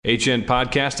HN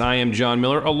Podcast. I am John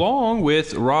Miller along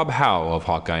with Rob Howe of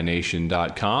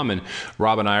HawkeyeNation.com. And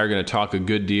Rob and I are going to talk a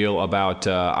good deal about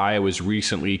Iowa's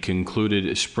recently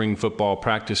concluded spring football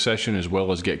practice session, as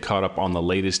well as get caught up on the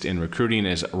latest in recruiting,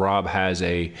 as Rob has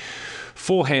a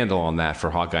full handle on that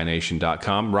for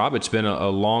HawkeyeNation.com. Rob, it's been a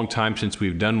long time since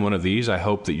we've done one of these. I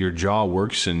hope that your jaw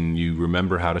works and you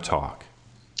remember how to talk.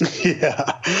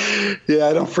 Yeah,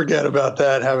 I don't forget about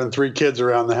that. Having three kids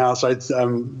around the house,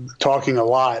 I'm talking a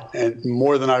lot and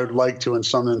more than I would like to in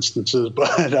some instances.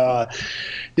 But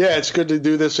yeah, it's good to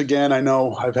do this again. I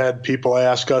know I've had people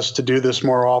ask us to do this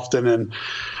more often, and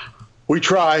we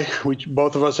try.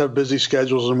 Both of us have busy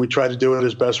schedules, and we try to do it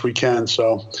as best we can.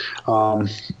 So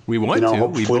we want to.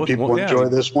 Hopefully people enjoy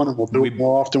this one, and we'll do it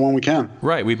more often when we can.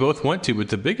 Right. We both want to, but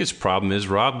the biggest problem is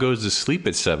Rob goes to sleep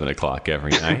at 7 o'clock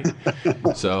every night.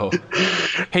 So,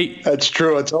 hey. That's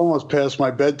true. It's almost past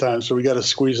my bedtime, so we got to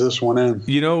squeeze this one in.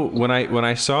 You know, when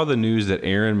I saw the news that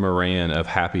Aaron Moran of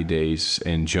Happy Days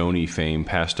and Joni fame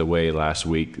passed away last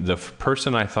week, the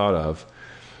person I thought of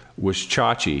was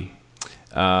Chachi.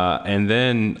 And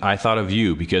then I thought of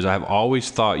you because I've always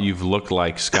thought you've looked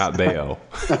like Scott Baio.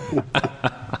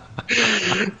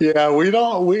 Yeah,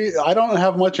 I don't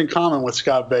have much in common with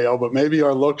Scott Baio, but maybe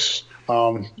our looks. He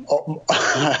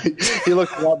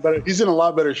looks a lot better. He's in a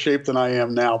lot better shape than I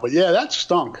am now. But yeah, that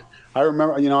stunk. I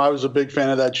remember, I was a big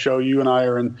fan of that show. You and I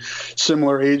are in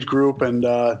similar age group, and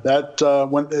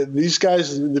when these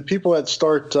guys, the people that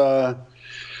start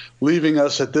leaving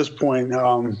us at this point.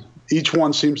 Each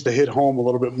one seems to hit home a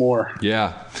little bit more.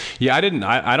 Yeah. I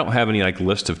don't have any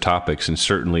list of topics, and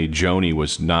certainly Joni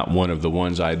was not one of the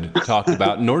ones I'd talked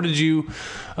about, nor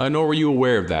were you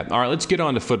aware of that. All right, let's get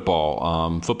on to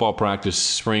football. Football practice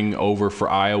spring over for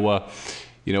Iowa.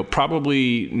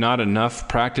 Probably not enough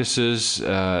practices,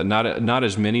 not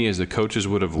as many as the coaches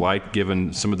would have liked,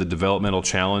 given some of the developmental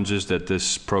challenges that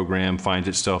this program finds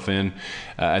itself in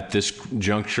at this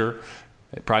juncture.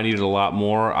 It probably needed a lot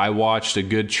more. I watched a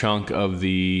good chunk of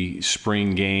the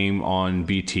spring game on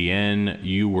BTN.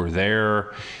 You were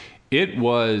there. It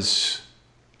was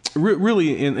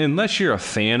really, unless you're a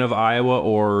fan of Iowa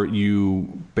or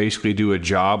you basically do a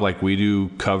job like we do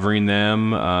covering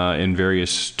them to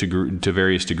various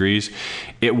degrees,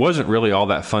 it wasn't really all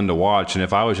that fun to watch. And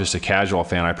if I was just a casual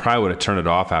fan, I probably would have turned it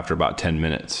off after about 10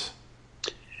 minutes.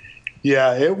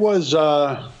 Yeah, it was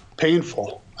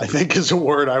painful, I think is a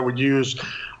word I would use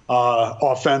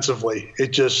offensively.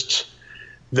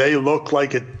 They look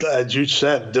like it, as you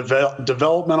said,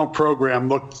 developmental program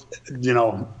looked,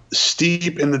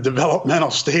 steep in the developmental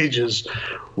stages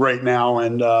right now.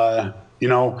 And,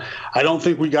 I don't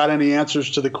think we got any answers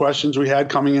to the questions we had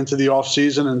coming into the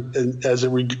offseason and as it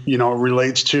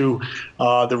relates to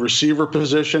the receiver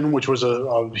position, which was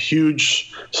a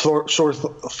huge sore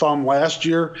thumb last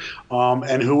year,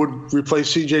 and who would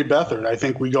replace C.J. Beathard. I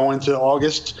think we go into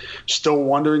August still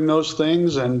wondering those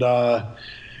things, and,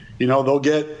 they'll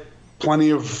get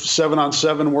plenty of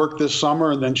 7-on-7 work this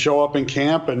summer and then show up in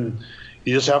camp, and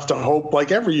you just have to hope,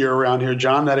 like every year around here,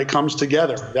 John, that it comes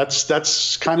together.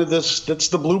 That's kind of that's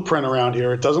the blueprint around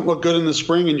here. It doesn't look good in the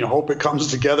spring, and you hope it comes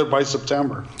together by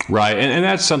September. Right, and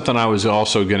that's something I was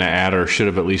also going to add, or should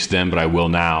have at least then, but I will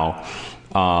now.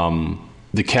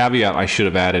 The caveat I should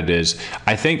have added is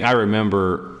I think I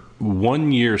remember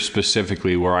one year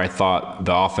specifically where I thought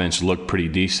the offense looked pretty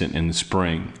decent in the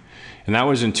spring, and that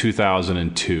was in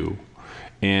 2002.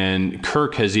 And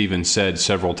Kirk has even said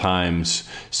several times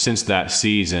since that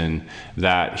season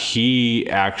that he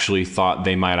actually thought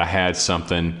they might have had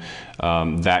something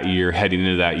that year, heading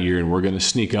into that year, and we're going to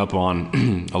sneak up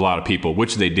on a lot of people,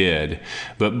 which they did.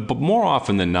 But more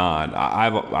often than not,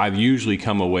 I've usually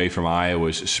come away from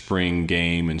Iowa's spring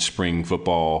game and spring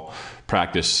football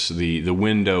practice, the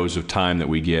windows of time that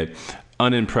we get,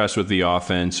 unimpressed with the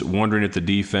offense, wondering if the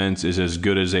defense is as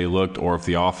good as they looked or if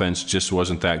the offense just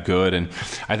wasn't that good. And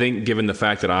I think given the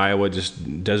fact that Iowa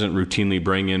just doesn't routinely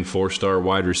bring in 4-star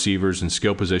wide receivers and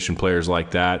skill position players like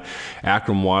that,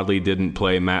 Akram Wadley didn't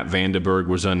play, Matt Vandenberg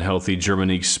was unhealthy,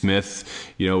 Jermanique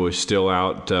Smith, was still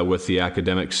out with the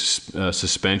academic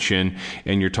suspension,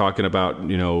 and you're talking about,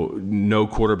 no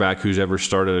quarterback who's ever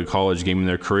started a college game in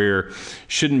their career.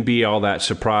 Shouldn't be all that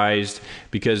surprised,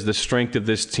 because the strength of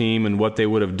this team and what they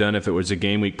would have done if it was a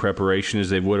game week preparation is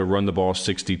they would have run the ball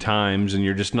 60 times, and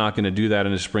you're just not going to do that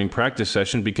in a spring practice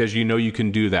session because you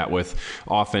can do that with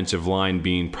offensive line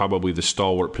being probably the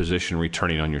stalwart position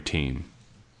returning on your team.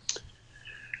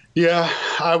 Yeah,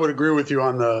 I would agree with you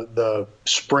on the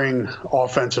spring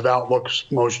offensive outlooks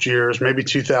most years, maybe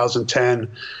 2010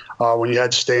 when you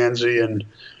had Stanzi and,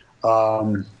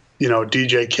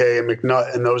 DJK and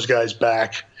McNutt and those guys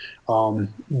back.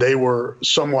 they were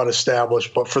somewhat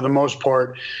established. But for the most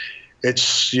part,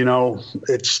 it's the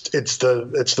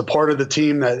part of the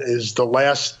team that is the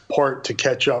last part to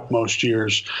catch up most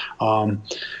years.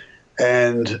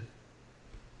 And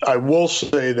I will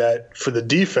say that for the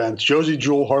defense, Josie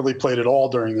Jewell hardly played at all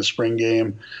during the spring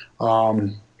game.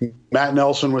 Matt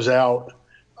Nelson was out.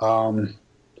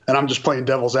 And I'm just playing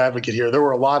devil's advocate here. There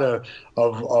were a lot of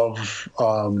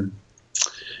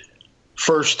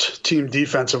first team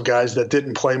defensive guys that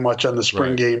didn't play much on the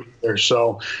spring game there.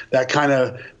 So that kind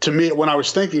of, to me, when I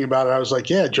was thinking about it, I was like,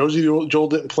 yeah, Josie Jewell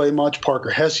didn't play much.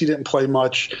 Parker Hesse didn't play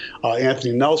much.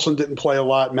 Anthony Nelson didn't play a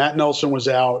lot. Matt Nelson was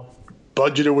out.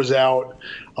 Budgeter was out.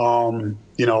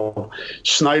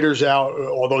 Snyder's out,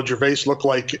 although Gervais looked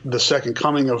like the second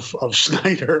coming of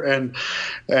Snyder and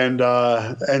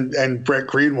Brett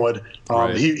Greenwood.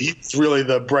 He's really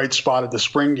the bright spot of the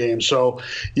spring game. So,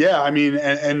 yeah, I mean,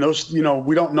 and those,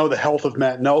 we don't know the health of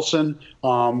Matt Nelson.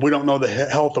 We don't know the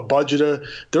health of Budgeter.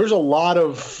 There's a lot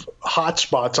of hot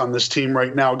spots on this team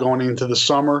right now going into the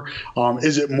summer.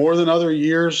 Is it more than other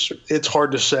years? It's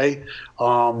hard to say.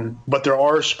 But there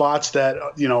are spots that,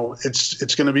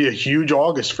 it's going to be a huge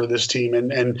August for this team.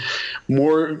 And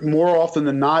more often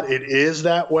than not, it is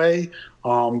that way.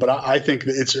 But I think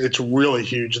that it's really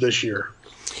huge this year.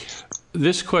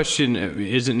 This question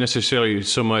isn't necessarily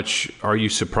so much, are you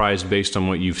surprised based on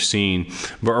what you've seen,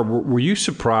 but were you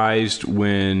surprised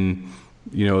when,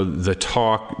 the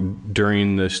talk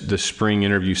during the spring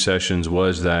interview sessions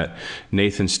was that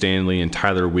Nathan Stanley and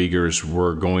Tyler Wiegers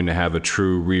were going to have a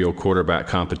true, real quarterback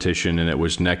competition, and it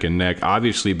was neck and neck?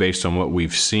 Obviously, based on what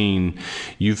we've seen,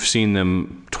 you've seen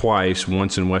them twice,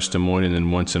 once in West Des Moines and then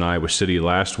once in Iowa City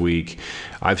last week.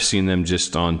 I've seen them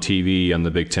just on TV on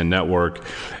the Big Ten Network.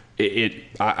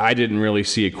 I didn't really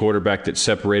see a quarterback that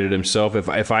separated himself.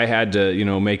 If I had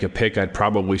to, make a pick, I'd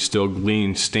probably still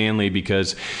lean Stanley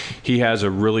because he has a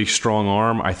really strong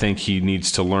arm. I think he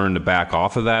needs to learn to back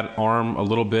off of that arm a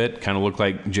little bit. Kind of look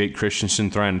like Jake Christensen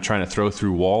trying to throw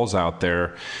through walls out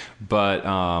there. But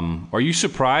are you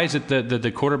surprised that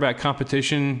the quarterback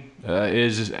competition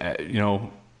is,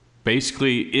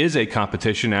 basically is a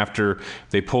competition after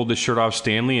they pulled the shirt off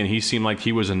Stanley and he seemed like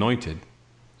he was anointed?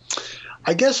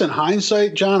 I guess in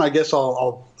hindsight, John,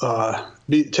 I'll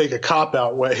take a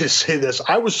cop-out way to say this.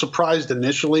 I was surprised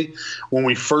initially when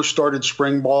we first started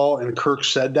spring ball and Kirk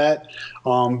said that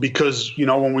because,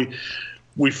 when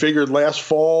we figured last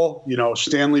fall,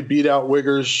 Stanley beat out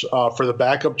Wiggers for the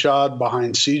backup job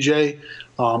behind CJ.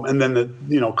 And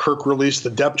then Kirk released the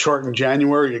depth chart in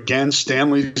January. Again,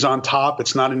 Stanley's on top.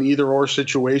 It's not an either-or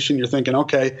situation. You're thinking,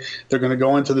 okay, they're going to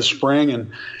go into the spring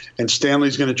and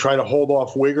Stanley's going to try to hold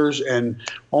off Wiggers. And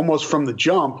almost from the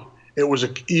jump, it was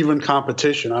an even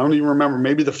competition. I don't even remember.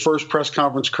 Maybe the first press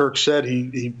conference Kirk said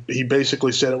he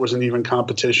basically said it was an even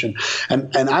competition.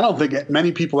 And I don't think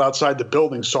many people outside the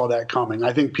building saw that coming.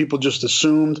 I think people just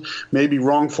assumed, maybe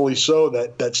wrongfully so,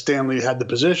 that Stanley had the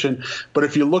position. But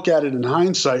if you look at it in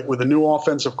hindsight, with a new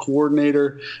offensive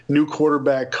coordinator, new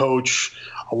quarterback coach,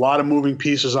 a lot of moving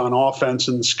pieces on offense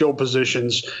and skill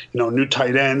positions, new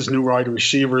tight ends, new wide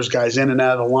receivers, guys in and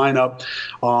out of the lineup.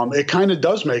 It kind of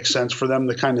does make sense for them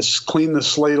to kind of clean the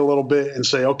slate a little bit and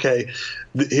say, okay,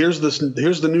 here's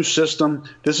the new system.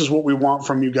 This is what we want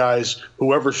from you guys.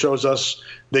 Whoever shows us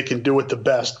they can do it the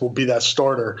best will be that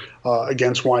starter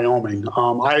against Wyoming.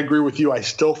 I agree with you. I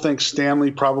still think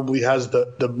Stanley probably has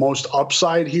the most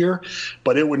upside here,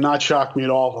 but it would not shock me at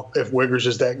all if Wiggers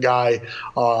is that guy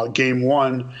game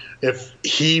one. If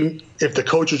the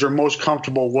coaches are most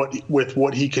comfortable with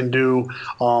what he can do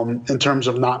in terms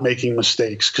of not making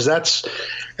mistakes, because that's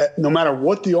no matter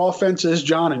what the offense is,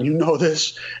 John, and you know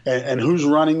this, and who's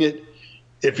running it.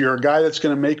 If you're a guy that's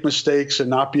going to make mistakes and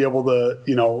not be able to,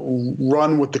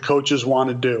 run what the coaches want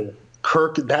to do,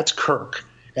 that's Kirk.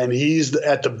 And he's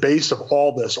at the base of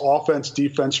all this, offense,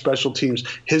 defense, special teams.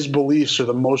 His beliefs are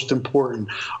the most important.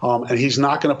 And he's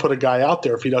not going to put a guy out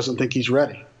there if he doesn't think he's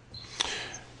ready.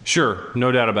 Sure,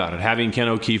 no doubt about it. Having Ken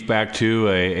O'Keefe back too,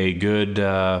 a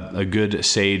good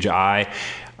sage eye.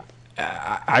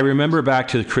 I remember back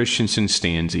to the Christensen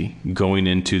Stanzi going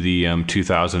into the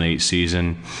 2008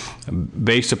 season.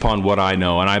 Based upon what I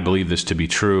know, and I believe this to be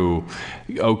true,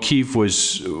 O'Keefe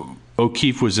was in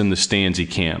the Stanzi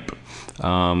camp.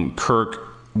 Kirk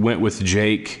went with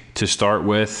Jake to start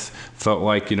with. Felt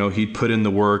like he'd put in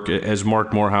the work, as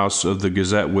Mark Morehouse of the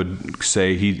Gazette would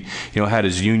say. He had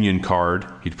his union card.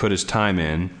 He'd put his time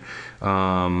in.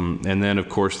 And then, of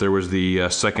course, there was the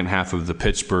second half of the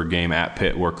Pittsburgh game at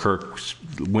Pitt where Kirk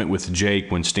went with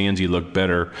Jake when Stanzi looked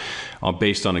better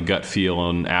based on a gut feel.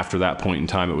 And after that point in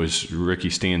time, it was Ricky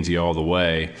Stanzi all the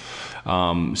way.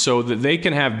 so that they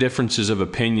can have differences of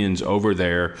opinions over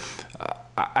there.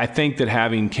 I think that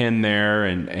having Ken there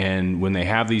and when they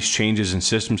have these changes in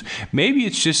systems, maybe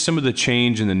it's just some of the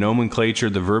change in the nomenclature,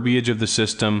 the verbiage of the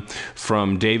system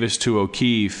from Davis to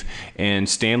O'Keefe. And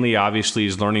Stanley obviously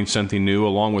is learning something new,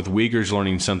 along with Wiegers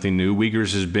learning something new.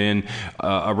 Wiegers has been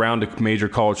around a major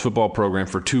college football program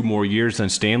for 2 more years than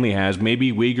Stanley has.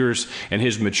 Maybe Wiegers and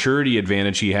his maturity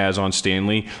advantage he has on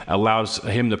Stanley allows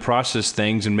him to process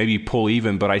things and maybe pull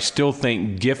even. But I still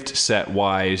think gift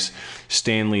set-wise,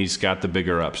 Stanley's got the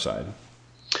bigger upside.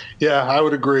 Yeah, I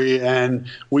would agree. And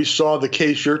we saw the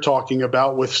case you're talking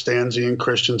about with Stanzi and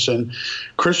Christensen.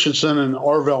 Christensen and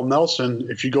Arvell Nelson,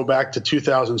 if you go back to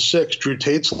 2006, Drew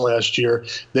Tate's last year,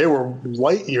 they were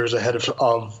light years ahead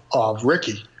of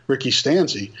Ricky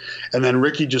Stanzi. And then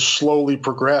Ricky just slowly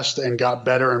progressed and got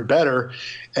better and better.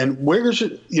 And Wiggers,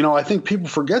 I think people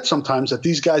forget sometimes that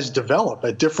these guys develop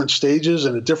at different stages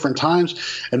and at different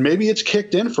times. And maybe it's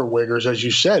kicked in for Wiggers, as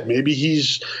you said. Maybe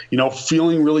he's,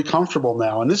 feeling really comfortable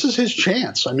now. And this is his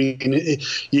chance. I mean,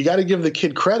 you got to give the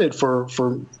kid credit for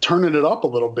turning it up a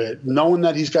little bit, knowing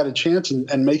that he's got a chance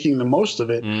and making the most of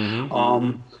it.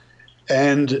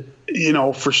 And,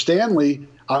 for Stanley,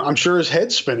 I'm sure his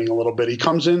head's spinning a little bit. He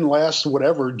comes in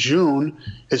June.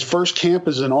 His first camp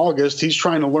is in August. He's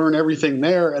trying to learn everything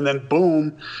there. And then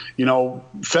boom,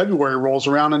 February rolls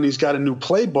around and he's got a new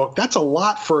playbook. That's a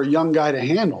lot for a young guy to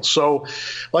handle. So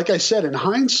like I said, in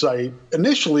hindsight,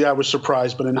 initially I was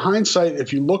surprised, but in hindsight,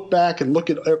 if you look back and look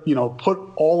at, put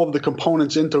all of the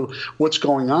components into what's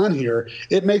going on here,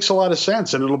 it makes a lot of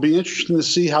sense. And it'll be interesting to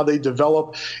see how they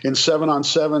develop in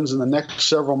 7-on-7s in the next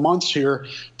several months here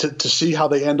to see how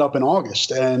they end up in August.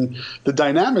 And the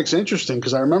dynamic's interesting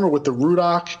because I remember with the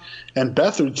Rudock and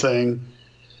Beathard thing,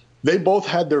 they both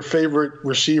had their favorite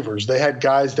receivers. They had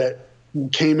guys that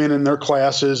came in their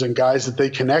classes and guys that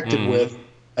they connected with.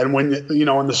 And when,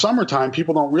 in the summertime,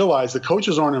 people don't realize the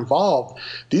coaches aren't involved.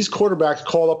 These quarterbacks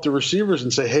call up the receivers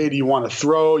and say, hey, do you want to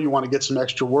throw? You want to get some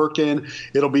extra work in?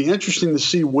 It'll be interesting to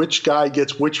see which guy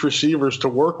gets which receivers to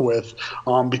work with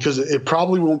because it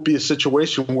probably won't be a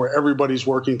situation where everybody's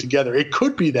working together. It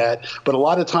could be that, but a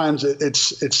lot of times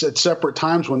it's at separate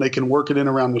times when they can work it in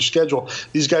around their schedule.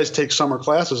 These guys take summer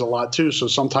classes a lot too, so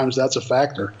sometimes that's a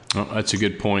factor. Oh, that's a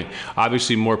good point.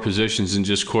 Obviously more positions than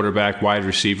just quarterback, wide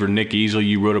receiver. Nick Easley,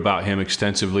 you wrote about him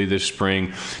extensively this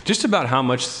spring, just about how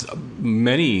much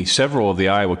several of the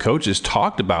Iowa coaches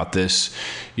talked about this,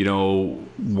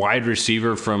 wide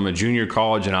receiver from a junior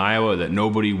college in Iowa that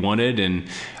nobody wanted. And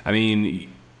I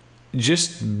mean,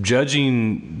 just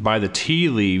judging by the tea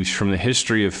leaves from the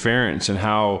history of Ferentz and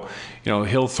how,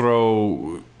 he'll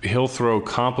throw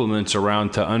compliments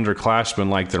around to underclassmen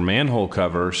like their manhole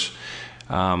covers.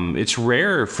 It's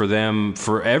rare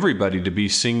for everybody to be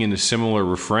singing a similar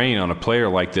refrain on a player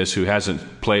like this who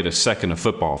hasn't played a second of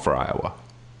football for Iowa.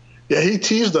 Yeah, he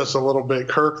teased us a little bit,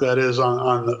 Kirk, that is,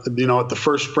 on at the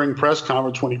first spring press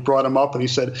conference when he brought him up and he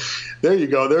said, there you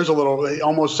go, there's a little,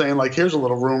 almost saying like, here's a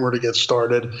little rumor to get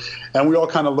started. And we all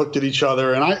kind of looked at each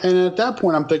other. And at that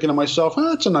point, I'm thinking to myself,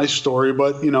 it's a nice story,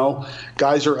 but,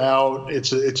 guys are out.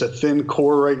 It's a thin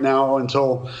core right now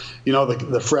until,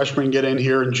 the freshmen get in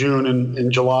here in June and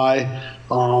in July.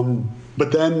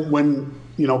 But then when,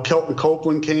 Kelton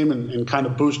Copeland came and kind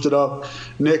of boosted up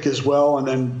Nick as well. And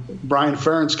then Brian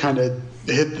Ferentz kind of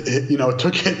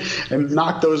took it and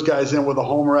knocked those guys in with a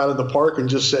homer out of the park and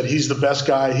just said, he's the best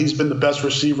guy. He's been the best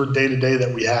receiver day to day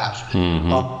that we have.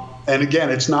 And again,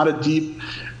 it's not a deep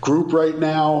group right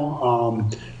now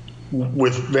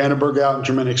with Vandenberg out and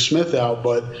Jermaine Smith out,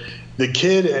 but the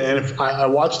kid, and if I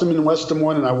watched him in West Des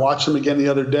Moines and I watched him again the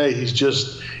other day, he's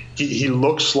just, he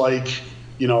looks like,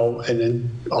 and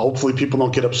hopefully people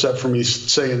don't get upset for me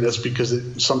saying this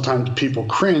because sometimes people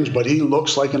cringe, but he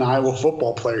looks like an Iowa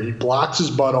football player. He blocks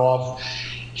his butt off.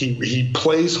 He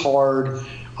plays hard.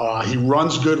 He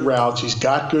runs good routes. He's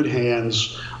got good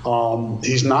hands.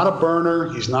 He's not a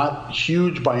burner. He's not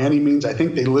huge by any means. I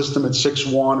think they list him at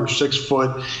 6'1" or 6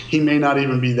 foot. He may not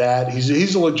even be that.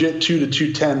 He's a legit 2 to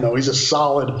 210 though. He's a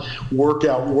solid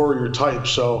workout warrior type.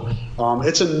 So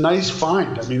it's a nice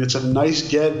find. I mean, it's a nice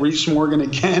get. Reese Morgan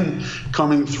again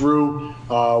coming through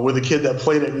with a kid that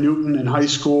played at Newton in high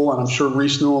school, and I'm sure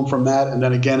Reese knew him from that, and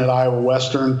then again at Iowa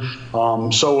Western.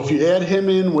 So if you add him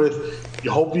in with, you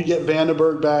hope you get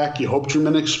Vandenberg back. You hope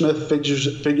Jermaine Smith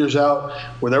figures out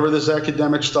whatever this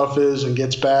academic stuff is and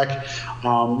gets back.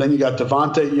 Then you got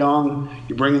Devontae Young.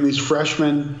 You bring in these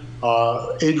freshmen,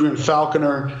 Adrian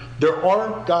Falconer. There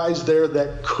are guys there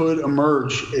that could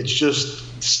emerge. It's just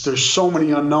there's so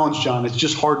many unknowns, John. It's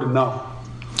just hard to know.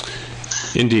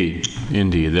 Indeed.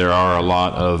 Indeed. There are a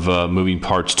lot of moving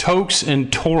parts. Tokes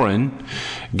and Torin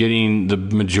getting the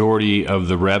majority of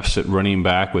the reps at running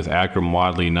back, with Akrum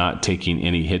Wadley not taking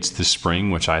any hits this spring,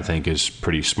 which I think is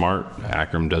pretty smart.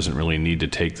 Akrum doesn't really need to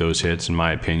take those hits, in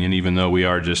my opinion, even though we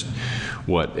are just,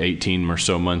 18 or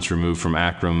so months removed from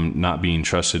Akrum not being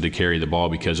trusted to carry the ball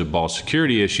because of ball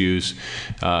security issues.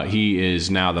 He is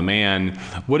now the man.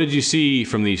 What did you see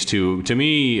from these two? To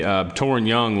me, Torin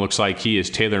Young looks like he is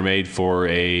tailor-made for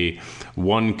a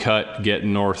one-cut get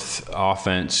north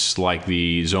offense like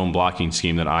the zone blocking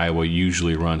scheme that Iowa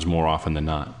usually runs more often than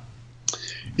not.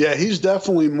 Yeah, he's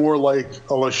definitely more like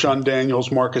a LaShawn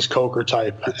Daniels, Marcus Coker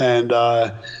type. And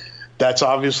that's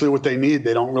obviously what they need.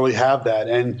 They don't really have that.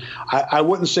 And I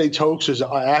wouldn't say Tokes is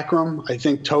Akrum. I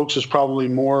think Tokes is probably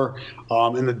more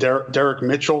in the Derek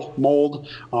Mitchell mold.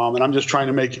 And I'm just trying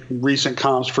to make recent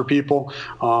comps for people.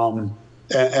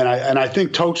 And I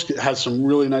think Tokes has some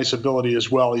really nice ability as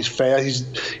well. He's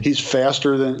fast. He's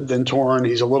faster than Torin.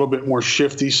 He's a little bit more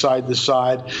shifty side to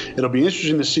side. It'll be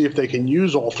interesting to see if they can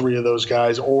use all three of those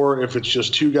guys or if it's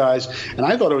just two guys. And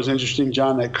I thought it was interesting,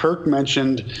 John, that Kirk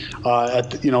mentioned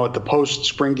at the post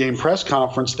spring game press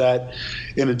conference that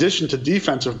in addition to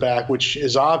defensive back, which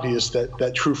is obvious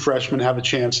that true freshmen have a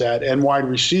chance at, and wide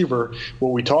receiver,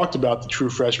 what we talked about, the true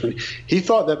freshman, he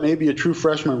thought that maybe a true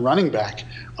freshman running back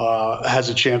has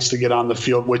a chance to get on the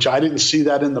field, which I didn't see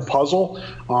that in the puzzle.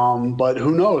 But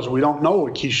who knows? We don't know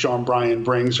what Keyshawn Bryant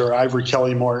brings or Ivory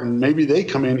Kelly Martin. Maybe they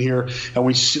come in here, and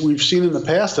we've seen in the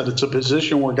past that it's a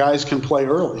position where guys can play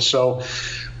early. So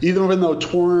even though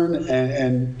Torin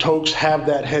and Tokes have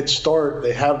that head start,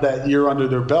 they have that year under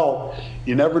their belt,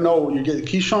 you never know.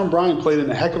 Keyshawn Bryant played in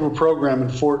a heck of a program in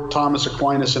Fort Thomas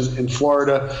Aquinas in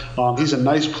Florida. He's a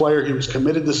nice player. He was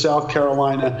committed to South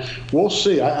Carolina. We'll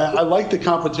see. I like the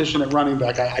competition at running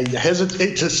back. I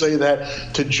hesitate to say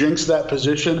that, to jinx that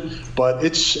position, but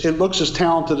it looks as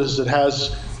talented as it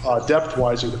has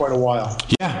depth-wise in quite a while.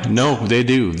 Yeah, no, they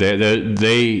do.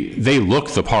 They look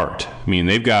the part. I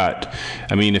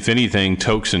mean, if anything,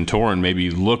 Tokes and Torin maybe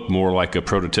look more like a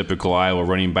prototypical Iowa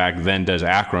running back than does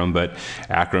Akrum, but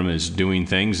Akrum is doing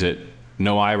things that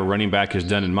no Iowa running back has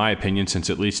done, in my opinion, since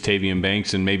at least Tavian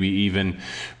Banks and maybe even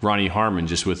Ronnie Harmon,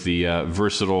 just with the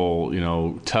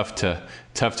versatile, tough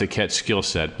to catch skill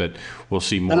set. But we'll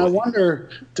see more. And I wonder,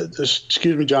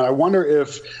 excuse me, John, I wonder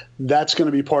if that's going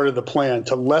to be part of the plan,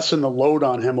 to lessen the load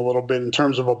on him a little bit in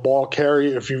terms of a ball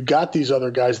carry. If you've got these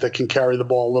other guys that can carry the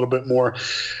ball a little bit more,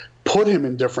 put him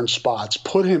in different spots,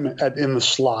 put him in the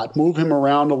slot, move him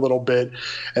around a little bit,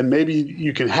 and maybe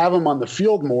you can have him on the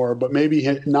field more, but maybe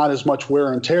not as much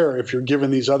wear and tear if you're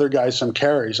giving these other guys some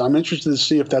carries. I'm interested to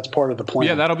see if that's part of the plan.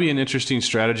 Yeah, that'll be an interesting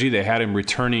strategy. They had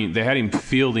him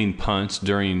fielding punts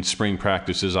during spring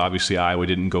practices. Obviously, Iowa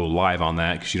didn't go live on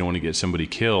that because you don't want to get somebody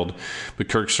killed. But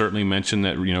Kirk certainly mentioned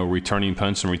that, returning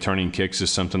punts and returning kicks is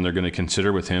something they're going to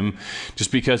consider with him,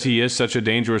 just because he is such a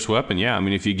dangerous weapon. Yeah,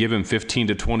 if you give him 15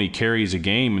 to 20 carries a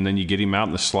game and then you get him out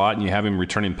in the slot and you have him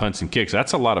returning punts and kicks,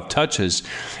 that's a lot of touches,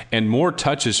 and more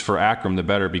touches for Akrum the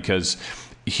better, because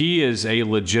he is a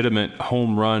legitimate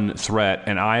home run threat,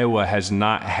 and Iowa has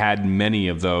not had many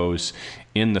of those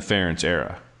in the Ferentz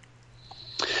era.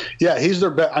 Yeah, he's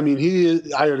their best. I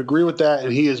would agree with that,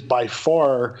 and he is by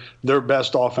far their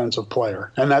best offensive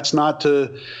player. And that's not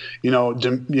to,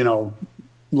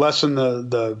 lessen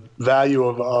the value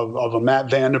of a Matt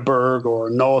Vandenberg or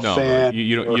Noah Fant.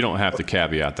 You don't have to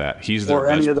caveat that. He's their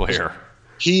best player.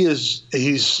 He's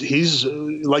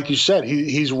like you said,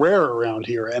 he's rare around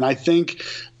here, and I think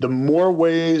the more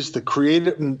ways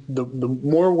the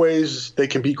more ways they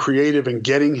can be creative in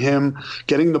getting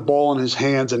the ball in his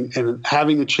hands and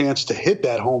having a chance to hit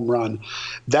that home run,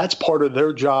 that's part of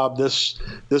their job this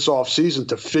offseason,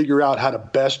 to figure out how to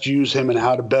best use him and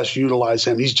how to best utilize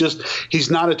him.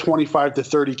 He's not a 25 to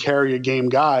 30 carry a game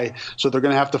guy, so they're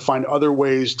going to have to find other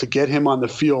ways to get him on the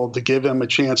field to give him a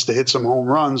chance to hit some home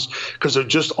runs, because there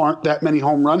just aren't that many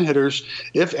home run hitters,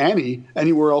 if any,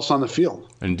 anywhere else on the field.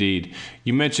 Indeed.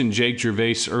 You mentioned Jake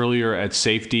Gervais earlier at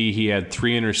safety. He had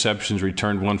 3 interceptions,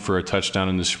 returned 1 for a touchdown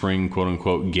in the spring,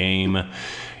 quote-unquote, game.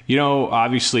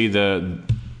 Obviously the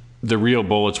real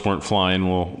bullets weren't flying.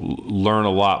 We'll learn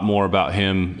a lot more about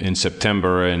him in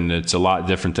September, and it's a lot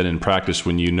different than in practice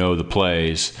when you know the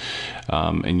plays,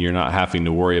 and you're not having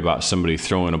to worry about somebody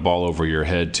throwing a ball over your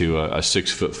head to a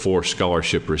 6'4"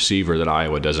 scholarship receiver that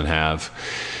Iowa doesn't have.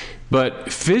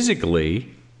 But physically,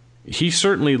 He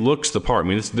certainly looks the part. I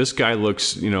mean, this guy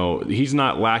looks, he's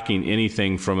not lacking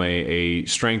anything from a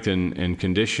strength and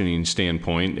conditioning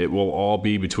standpoint. It will all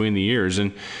be between the years.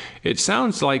 And it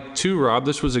sounds like, too, Rob,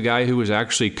 this was a guy who was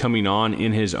actually coming on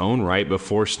in his own right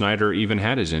before Snyder even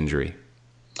had his injury.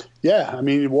 Yeah, I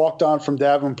mean, he walked on from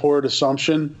Davenport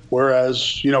Assumption,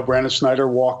 whereas, Brandon Snyder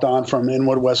walked on from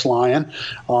Inwood West Lyon.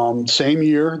 Same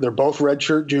year. They're both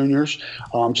redshirt juniors.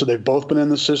 So they've both been in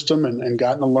the system and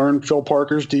gotten to learn Phil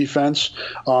Parker's defense.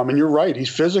 And you're right.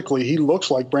 He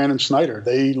looks like Brandon Snyder.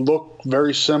 They look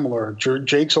very similar.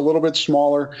 Jake's a little bit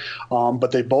smaller,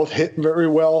 but they both hit very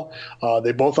well.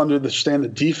 They both understand the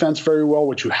defense very well,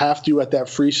 which you have to at that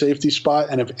free safety spot.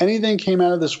 And if anything came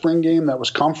out of the spring game that was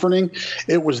comforting,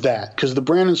 it was that. Because the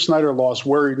Brandon Snyder loss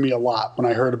worried me a lot when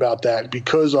I heard about that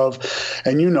because of,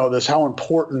 and you know this, how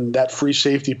important that free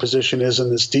safety position is in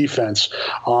this defense.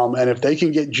 And if they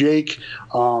can get Jake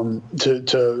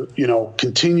to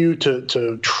continue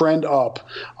to trend up,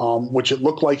 which it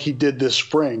looked like he did this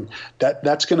spring,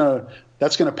 that's gonna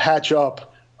patch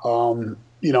up an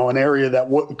area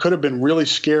that could have been really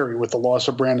scary with the loss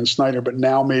of Brandon Snyder, but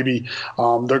now maybe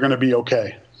they're going to be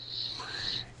okay.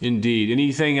 Indeed.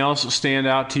 Anything else stand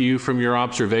out to you from your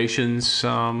observations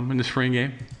in the spring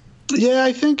game? Yeah,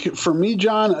 I think for me,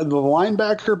 John, the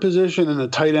linebacker position and the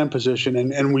tight end position,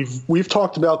 and we've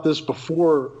talked about this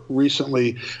before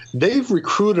recently, they've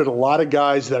recruited a lot of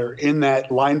guys that are in that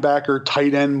linebacker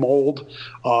tight end mold.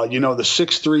 The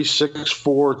 6'3",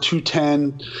 6'4",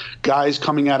 210 guys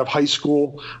coming out of high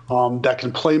school that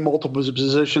can play multiple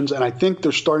positions. And I think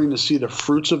they're starting to see the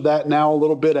fruits of that now a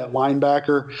little bit at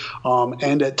linebacker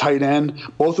and at tight end.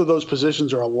 Both of those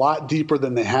positions are a lot deeper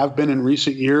than they have been in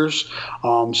recent years.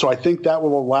 So I think that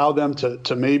will allow them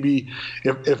to maybe,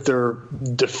 if they're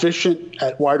deficient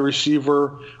at wide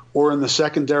receiver or in the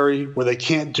secondary where they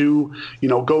can't do,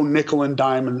 go nickel and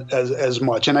dime as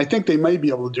much. And I think they may be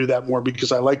able to do that more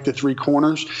because I like the three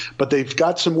corners, but they've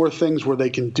got some more things where they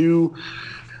can do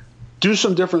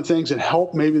some different things and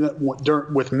help maybe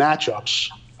with matchups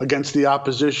against the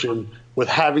opposition with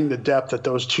having the depth at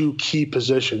those two key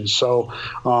positions. So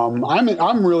I'm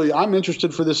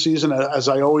interested for this season, as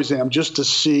I always am, just to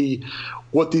see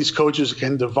what these coaches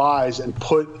can devise and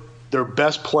put their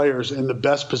best players in the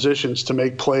best positions to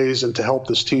make plays and to help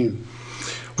this team.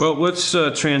 Well, let's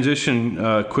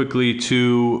transition quickly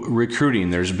to recruiting.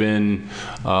 There's been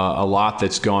a lot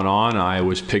that's gone on.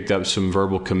 Iowa's picked up some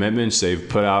verbal commitments. They've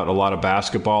put out a lot of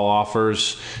basketball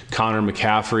offers. Connor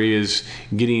McCaffrey is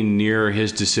getting near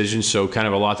his decision, so kind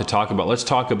of a lot to talk about. Let's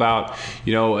talk about,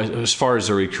 as far as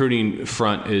the recruiting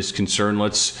front is concerned,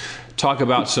 let's talk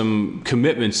about some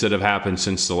commitments that have happened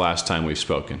since the last time we've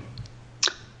spoken.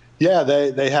 Yeah,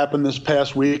 they happened this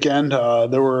past weekend.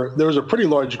 There was a pretty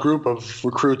large group of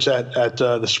recruits at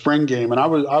the spring game, and I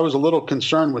was a little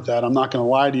concerned with that. I'm not going to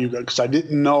lie to you because I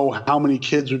didn't know how many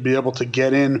kids would be able to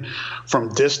get in from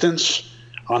distance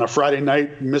on a Friday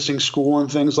night, missing school and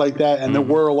things like that. And there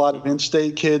were a lot of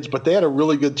in-state kids, but they had a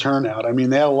really good turnout. I mean,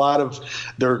 they had a lot of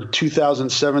their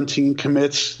 2017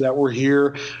 commits that were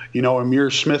here. Amir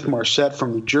Smith-Marset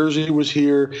from New Jersey was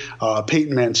here.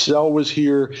 Peyton Mansell was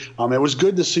here. It was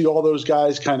good to see all those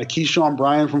guys. Kind of Keyshawn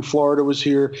Bryan from Florida was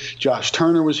here. Josh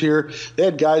Turner was here. They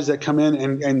had guys that come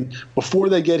in, and before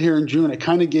they get here in June, it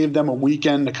kind of gave them a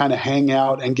weekend to kind of hang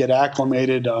out and get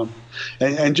acclimated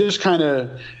and just kind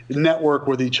of network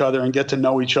with each other and get to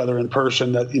know each other in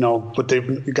person. But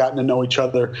they've gotten to know each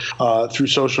other through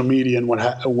social media and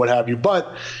what have you.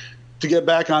 But to get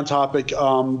back on topic,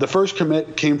 the first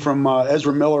commit came from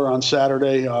Ezra Miller on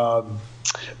Saturday,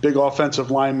 big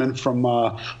offensive lineman from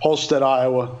Holstead,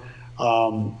 Iowa.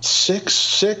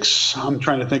 6'6", I'm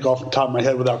trying to think off the top of my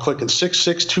head without clicking,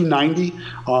 6'6",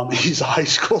 290. He's a high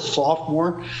school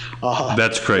sophomore.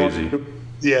 That's crazy.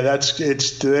 Yeah,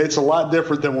 it's a lot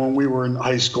different than when we were in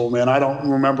high school, man. I don't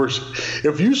remember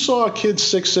if you saw a kid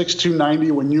 6'6", 290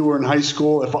 when you were in high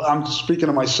school. If I'm speaking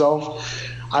to myself,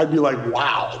 I'd be like,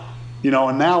 wow.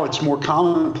 And now it's more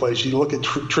commonplace. You look at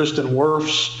Tristan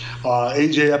Wirfs,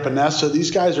 AJ Epinesa. These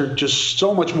guys are just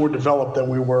so much more developed than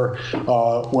we were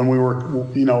when we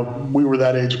were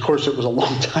that age. Of course, it was a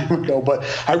long time ago, but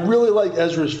I really like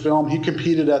Ezra's film. He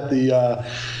competed at the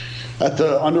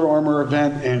Under Armour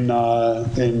event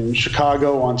in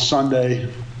Chicago on Sunday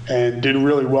and did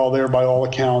really well there by all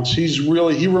accounts.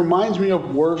 He reminds me of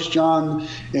Wirfs, John,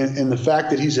 in the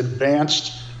fact that he's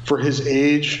advanced for his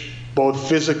age, both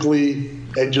physically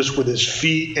and just with his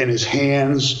feet and his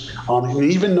hands.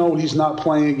 And even though he's not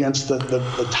playing against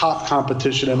the top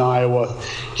competition in Iowa,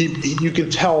 you can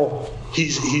tell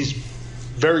he's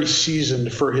very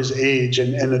seasoned for his age,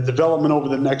 and the development over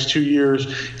the next 2 years.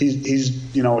 He's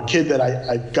a kid that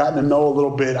I've gotten to know a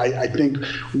little bit. I think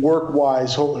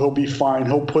work-wise he'll be fine.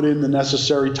 He'll put in the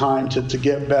necessary time to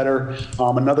get better.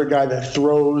 Another guy that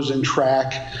throws and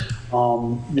track.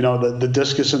 The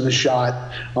discus and the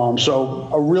shot. So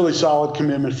a really solid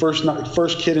commitment.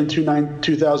 First kid in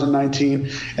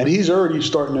 2019, and he's already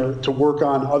starting to work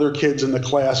on other kids in the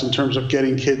class in terms of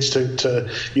getting kids to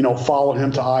follow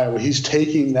him to Iowa. He's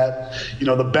taking that,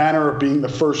 the banner of being the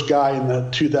first guy in the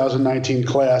 2019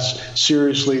 class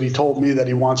seriously, and he told me that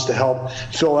he wants to help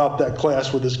fill out that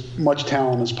class with as much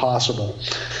talent as possible.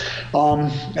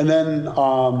 And then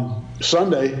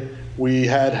Sunday, we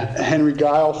had Henry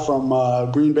Guile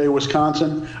from Green Bay,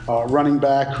 Wisconsin, running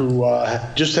back who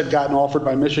just had gotten offered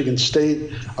by Michigan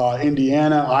State,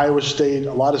 Indiana, Iowa State.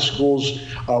 A lot of schools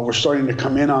were starting to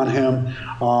come in on him.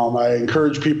 I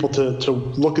encourage people to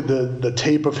look at the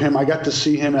tape of him. I got to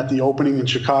see him at the opening in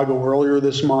Chicago earlier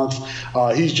this month.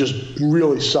 He's just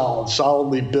really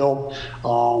solidly built.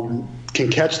 Can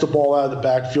catch the ball out of the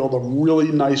backfield, a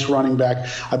really nice running back.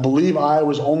 I believe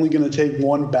Iowa's only going to take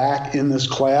one back in this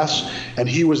class, and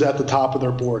he was at the top of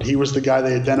their board. He was the guy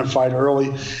they identified early,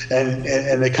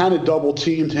 and they kind of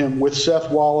double-teamed him with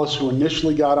Seth Wallace, who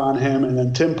initially got on him, and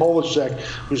then Tim Polishek,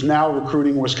 who's now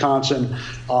recruiting Wisconsin.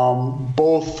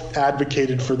 Both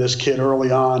advocated for this kid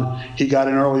early on. He got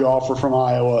an early offer from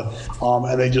Iowa,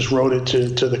 and they just wrote it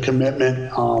to the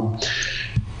commitment.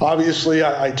 Obviously,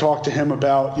 I talked to him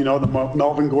about, the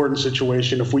Melvin Gordon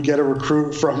situation. If we get a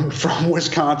recruit from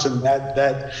Wisconsin,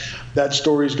 that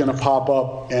story is going to pop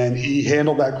up. And he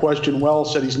handled that question well,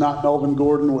 said he's not Melvin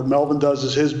Gordon. What Melvin does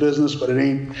is his business, but it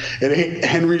ain't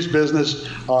Henry's business,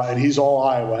 and he's all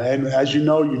Iowa. And as you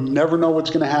know, you never know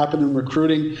what's going to happen in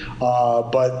recruiting,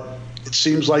 but it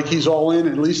seems like he's all in,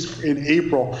 at least in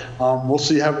April. We'll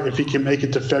see if he can make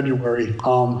it to February.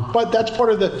 But that's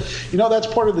part of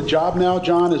the job now,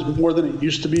 John, is more than it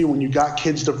used to be when you got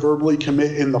kids to verbally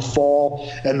commit in the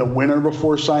fall and the winter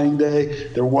before signing day.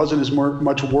 There wasn't as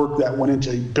much work that went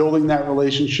into building that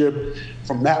relationship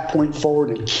from that point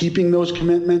forward and keeping those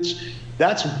commitments.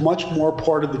 That's much more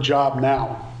part of the job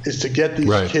now, is to get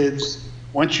these kids,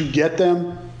 once you get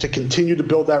them, to continue to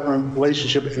build that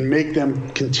relationship and make them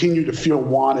continue to feel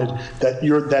wanted,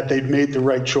 that they've made the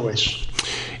right choice.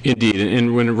 Indeed.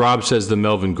 And when Rob says the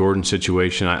Melvin Gordon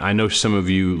situation, I know some of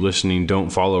you listening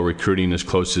don't follow recruiting as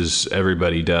close as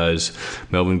everybody does.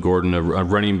 Melvin Gordon, a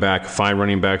running back, fine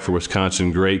running back for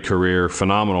Wisconsin, great career,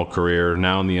 phenomenal career,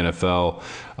 now in the NFL.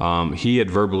 He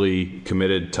had verbally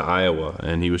committed to Iowa,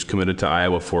 and he was committed to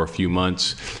Iowa for a few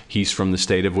months. He's from the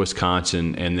state of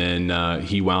Wisconsin, and then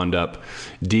he wound up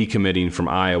decommitting from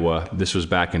Iowa. This was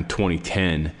back in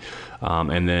 2010.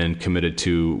 And then committed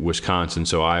to Wisconsin.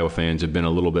 So Iowa fans have been a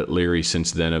little bit leery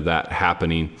since then of that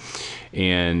happening.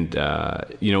 And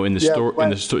in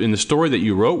the story that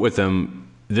you wrote with him,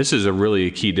 this is a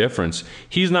key difference.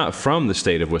 He's not from the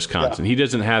state of Wisconsin. Yeah. He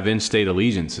doesn't have in-state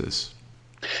allegiances.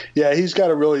 Yeah, he's got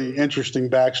a really interesting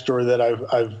backstory that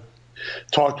I've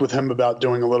talked with him about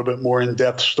doing a little bit more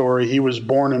in-depth story. He was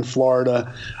born in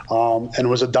Florida and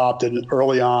was adopted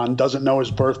early on, doesn't know his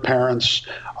birth parents,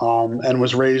 and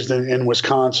was raised in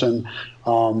Wisconsin.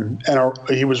 And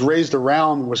he was raised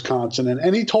around Wisconsin.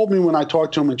 And he told me when I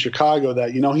talked to him in Chicago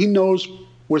that, he knows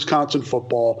Wisconsin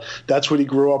football. That's what he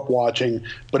grew up watching,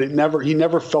 but he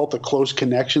never felt a close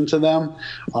connection to them.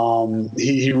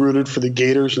 He rooted for the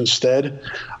Gators instead.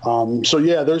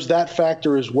 There's that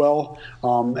factor as well.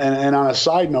 And on a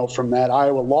side note from that,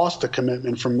 Iowa lost a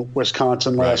commitment from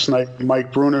Wisconsin last night.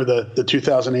 Mike Bruner, the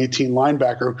 2018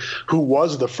 linebacker, who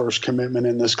was the first commitment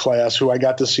in this class, who I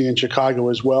got to see in Chicago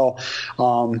as well.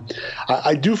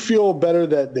 I do feel better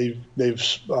that they've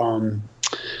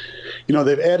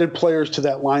added players to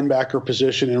that linebacker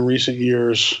position in recent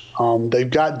years. They've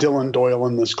got Dylan Doyle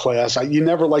in this class. You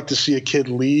never like to see a kid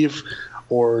leave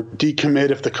or decommit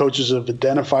if the coaches have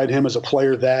identified him as a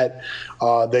player that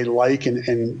they like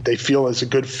and they feel is a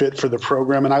good fit for the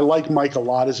program. And I like Mike a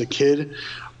lot as a kid,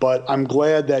 but I'm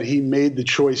glad that he made the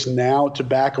choice now to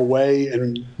back away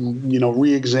and,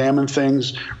 re-examine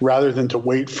things rather than to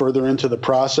wait further into the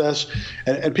process.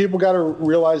 And people got to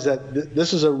realize that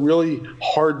this is a really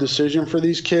hard decision for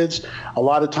these kids. A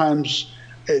lot of times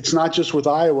it's not just with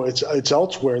Iowa, it's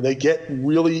elsewhere. They get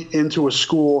really into a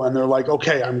school and they're like,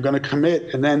 okay, I'm going to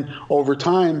commit. And then over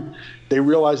time, they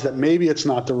realize that maybe it's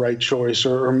not the right choice,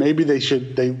 or maybe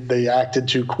they acted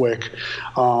too quick.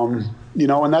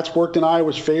 And that's worked in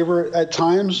Iowa's favor at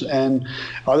times, and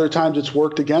other times it's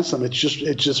worked against them. It's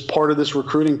just part of this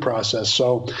recruiting process.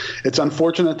 So it's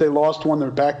unfortunate they lost one.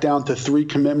 They're back down to 3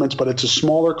 commitments, but it's a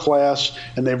smaller class,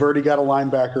 and they've already got a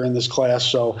linebacker in this class.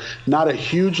 So not a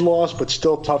huge loss, but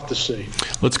still tough to see.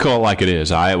 Let's call it like it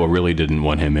is. Iowa really didn't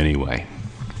want him anyway.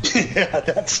 Yeah,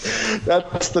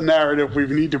 that's the narrative we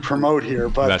need to promote here.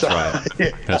 But that's right.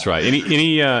 Yeah. That's right.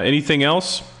 Anything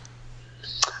else?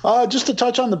 Just to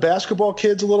touch on the basketball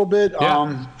kids a little bit,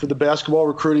 for the basketball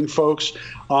recruiting folks.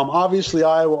 Obviously,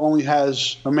 Iowa only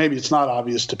has, or maybe it's not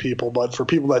obvious to people, but for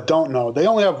people that don't know, they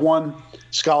only have one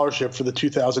scholarship for the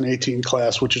 2018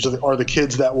 class, which are the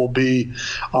kids that will be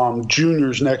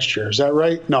juniors next year. Is that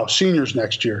right? No, seniors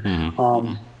next year.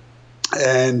 Mm-hmm.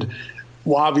 And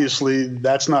well, obviously,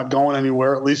 that's not going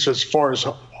anywhere, at least as far as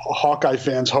Hawkeye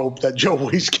fans hope that Joe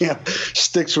Wieskamp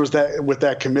sticks with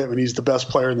that commitment. He's the best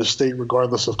player in the state,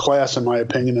 regardless of class, in my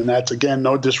opinion. And that's, again,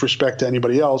 no disrespect to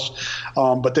anybody else.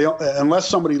 But unless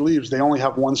somebody leaves, they only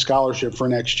have one scholarship for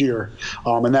next year,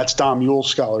 and that's Don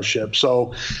Mule's scholarship.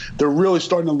 So they're really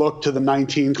starting to look to the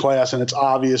 19 class, and it's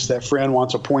obvious that Fran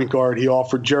wants a point guard. He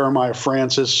offered Jeremiah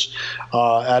Francis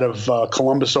out of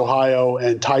Columbus, Ohio,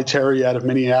 and Ty Terry out of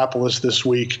Minneapolis this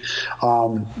week,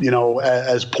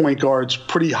 as point guards,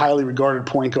 pretty highly regarded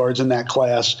point guards in that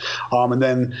class. And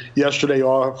then yesterday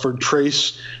offered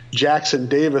Trace Jackson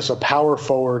Davis, a power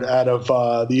forward out of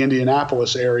the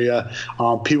Indianapolis area.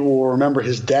 People will remember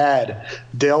his dad,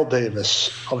 Dale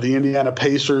Davis of the Indiana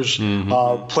Pacers,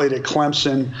 played at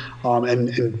Clemson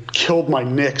and killed my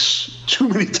Knicks too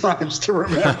many times to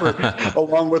remember,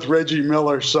 along with Reggie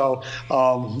Miller. So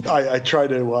I try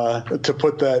to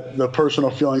put the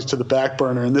personal feelings to the back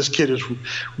burner. And this kid is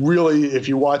really, if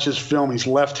you watch his film, he's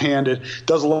left-handed,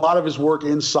 does a lot of his work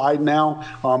inside now,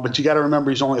 but you got to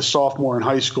remember he's only a sophomore in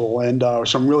high school. And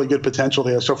some really good potential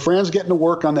there. So Fran's getting to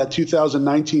work on that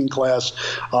 2019 class,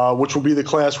 which will be the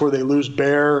class where they lose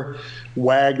Bear,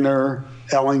 Wagner,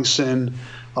 Ellingson.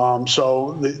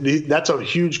 So that's a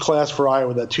huge class for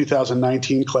Iowa, that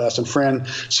 2019 class. And Fran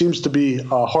seems to be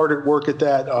hard at work at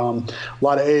that. A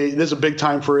lot of this is a big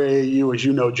time for AAU, as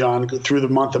you know, John, through the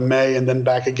month of May and then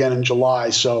back again in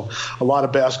July. So a lot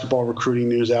of basketball recruiting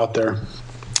news out there.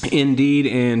 Indeed,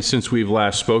 and since we've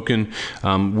last spoken,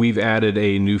 we've added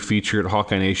a new feature at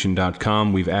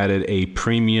HawkeyeNation.com. We've added a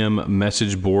premium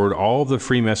message board. All of the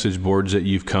free message boards that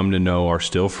you've come to know are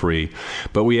still free,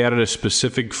 but we added a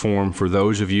specific form for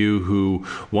those of you who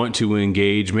want to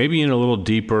engage maybe in a little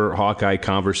deeper Hawkeye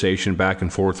conversation back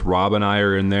and forth. Rob and I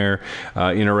are in there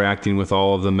interacting with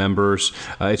all of the members.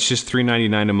 It's just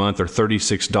 $3.99 a month or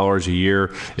 $36 a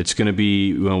year. It's going to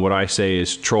be what I say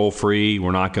is troll-free.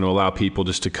 We're not going to allow people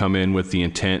just to come in with the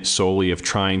intent solely of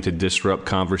trying to disrupt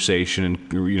conversation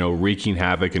and wreaking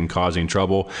havoc and causing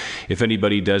trouble. If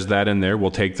anybody does that in there,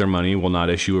 we'll take their money, we'll not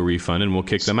issue a refund, and we'll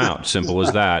kick them out. Simple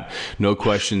as that. No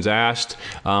questions asked.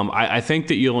 I think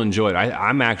that you'll enjoy it.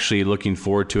 I'm actually looking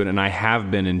forward to it, and I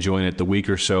have been enjoying it the week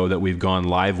or so that we've gone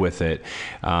live with it.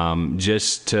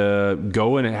 Just to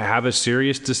go and have a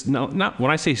serious not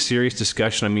when I say serious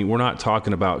discussion, I mean we're not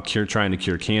talking about trying to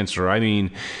cure cancer. I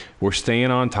mean we're staying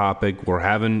on topic. We're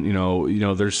having,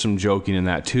 there's some joking in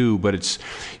that too, but it's,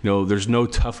 there's no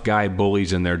tough guy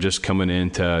bullies in there just coming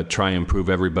in to try and prove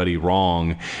everybody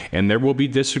wrong. And there will be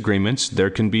disagreements.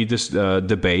 There can be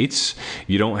debates.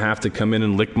 You don't have to come in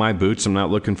and lick my boots. I'm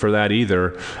not looking for that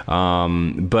either.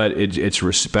 But it's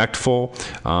respectful.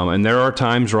 And there are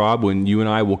times, Rob, when you and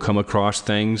I will come across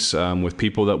things with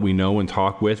people that we know and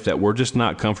talk with that we're just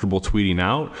not comfortable tweeting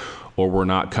out, or we're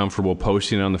not comfortable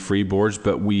posting on the free boards,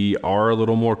 but we are a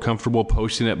little more comfortable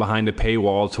posting it behind a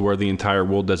paywall to where the entire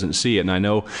world doesn't see it. And I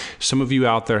know some of you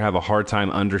out there have a hard time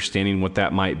understanding what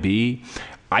that might be.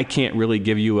 I can't really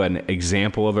give you an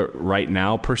example of it right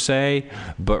now per se,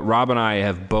 but Rob and I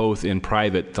have both in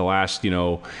private the last,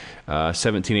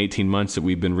 17, 18 months that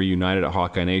we've been reunited at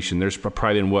Hawkeye Nation. There's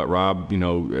probably been, what, Rob,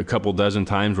 a couple dozen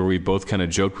times where we both kind of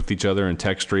joked with each other in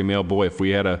text or email. Boy, if we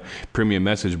had a premium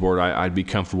message board, I'd be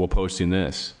comfortable posting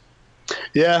this.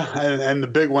 Yeah, and the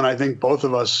big one I think both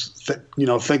of us,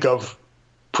 think of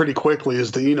pretty quickly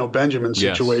is the Eno Benjamin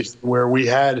situation, where we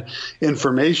had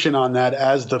information on that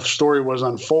as the story was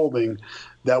unfolding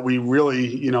that we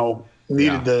really,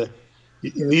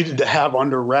 needed to have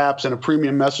under wraps, and a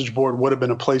premium message board would have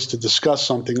been a place to discuss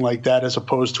something like that as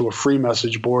opposed to a free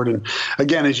message board. And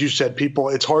again, as you said,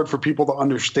 it's hard for people to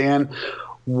understand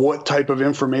what type of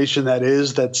information that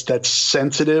is that's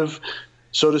sensitive,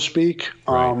 so to speak.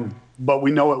 Right. But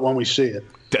we know it when we see it.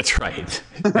 That's right.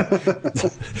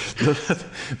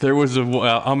 There was I'm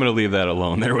going to leave that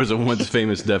alone. There was a once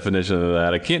famous definition of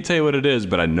that. I can't tell you what it is,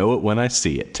 but I know it when I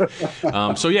see it.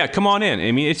 So yeah, come on in.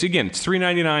 I mean, it's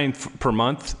 $3.99 per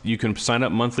month. You can sign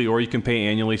up monthly or you can pay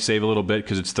annually, save a little bit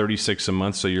because it's $36 a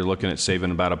month. So you're looking at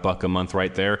saving about $1 a month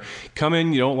right there. Come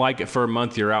in. You don't like it for a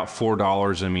month, you're out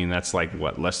 $4. I mean, that's like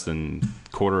what, less than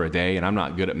quarter a day, and I'm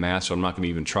not good at math, so I'm not going to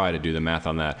even try to do the math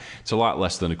on that. It's a lot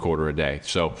less than a quarter a day.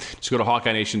 So just go to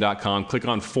HawkeyeNation.com, click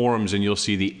on forums, and you'll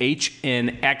see the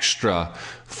HN Extra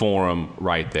forum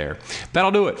right there.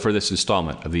 That'll do it for this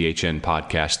installment of the HN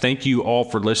Podcast. Thank you all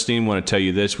for listening. I want to tell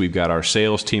you this. We've got our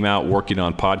sales team out working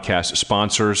on podcast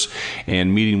sponsors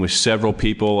and meeting with several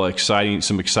people,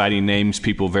 some exciting names,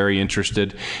 people very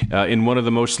interested in one of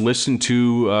the most listened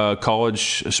to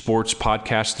college sports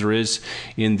podcasts there is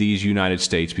in these United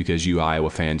States, because you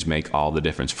Iowa fans make all the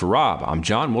difference. For Rob, I'm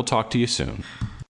John. We'll talk to you soon.